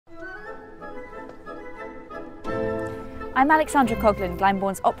I'm Alexandra Coghlan,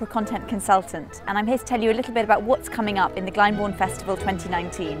 Glyndebourne's opera content consultant, and I'm here to tell you a little bit about what's coming up in the Glyndebourne Festival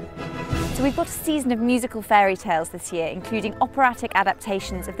 2019. So we've got a season of musical fairy tales this year, including operatic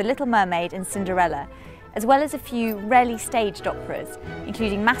adaptations of The Little Mermaid and Cinderella, as well as a few rarely staged operas,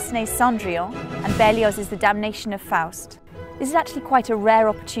 including Massenet's Cendrillon and Berlioz's The Damnation of Faust. This is actually quite a rare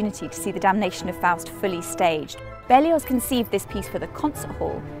opportunity to see The Damnation of Faust fully staged. Berlioz conceived this piece for the concert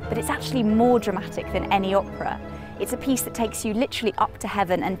hall, but it's actually more dramatic than any opera. It's a piece that takes you literally up to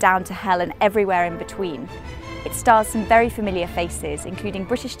heaven and down to hell and everywhere in between. It stars some very familiar faces, including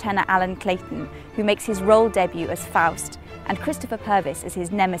British tenor Alan Clayton, who makes his role debut as Faust, and Christopher Purvis as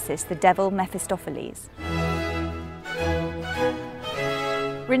his nemesis, the devil Mephistopheles.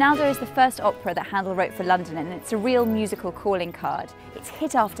 Rinaldo is the first opera that Handel wrote for London, and it's a real musical calling card. It's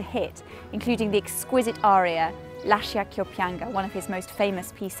hit after hit, including the exquisite aria Lascia ch'io pianga, one of his most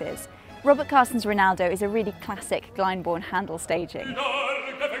famous pieces. Robert Carson's Rinaldo is a really classic Glyndebourne Handel staging.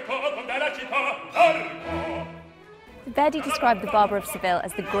 Verdi described The Barber of Seville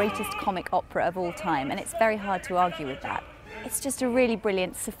as the greatest comic opera of all time, and it's very hard to argue with that. It's just a really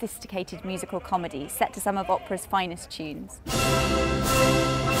brilliant, sophisticated musical comedy set to some of opera's finest tunes.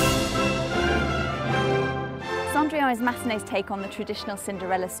 Cendrillon is Massenet's take on the traditional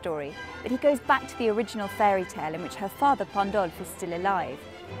Cinderella story, but he goes back to the original fairy tale in which her father, Pandolf, is still alive.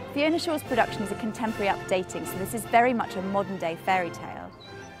 Fiona Shaw's production is a contemporary updating, so this is very much a modern-day fairy tale.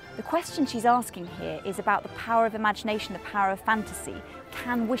 The question she's asking here is about the power of imagination, the power of fantasy.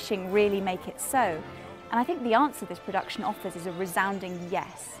 Can wishing really make it so? And I think the answer this production offers is a resounding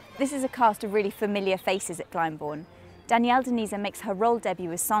yes. This is a cast of really familiar faces at Glyndebourne. Danielle Denise makes her role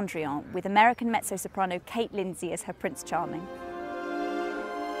debut as Cendrillon, with American mezzo-soprano Kate Lindsay as her Prince Charming.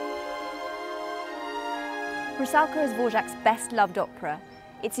 Rusalka is Dvořák's best-loved opera.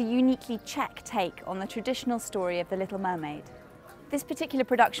 It's a uniquely Czech take on the traditional story of The Little Mermaid. This particular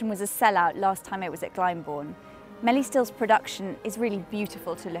production was a sellout last time it was at Glyndebourne. Melly Still's production is really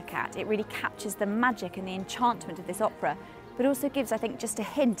beautiful to look at. It really captures the magic and the enchantment of this opera, but also gives, I think, just a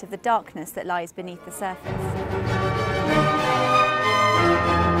hint of the darkness that lies beneath the surface.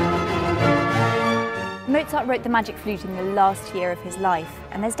 Mozart wrote the Magic Flute in the last year of his life,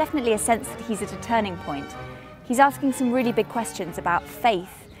 and there's definitely a sense that he's at a turning point. He's asking some really big questions about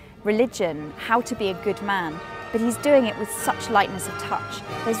faith, religion, how to be a good man, but he's doing it with such lightness of touch.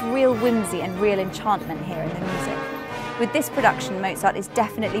 There's real whimsy and real enchantment here in the music. With this production, Mozart is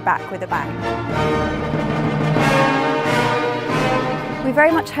definitely back with a bang. We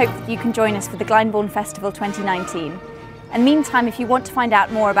very much hope that you can join us for the Glyndebourne Festival 2019. And meantime, if you want to find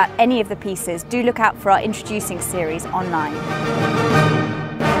out more about any of the pieces, do look out for our Introducing series online.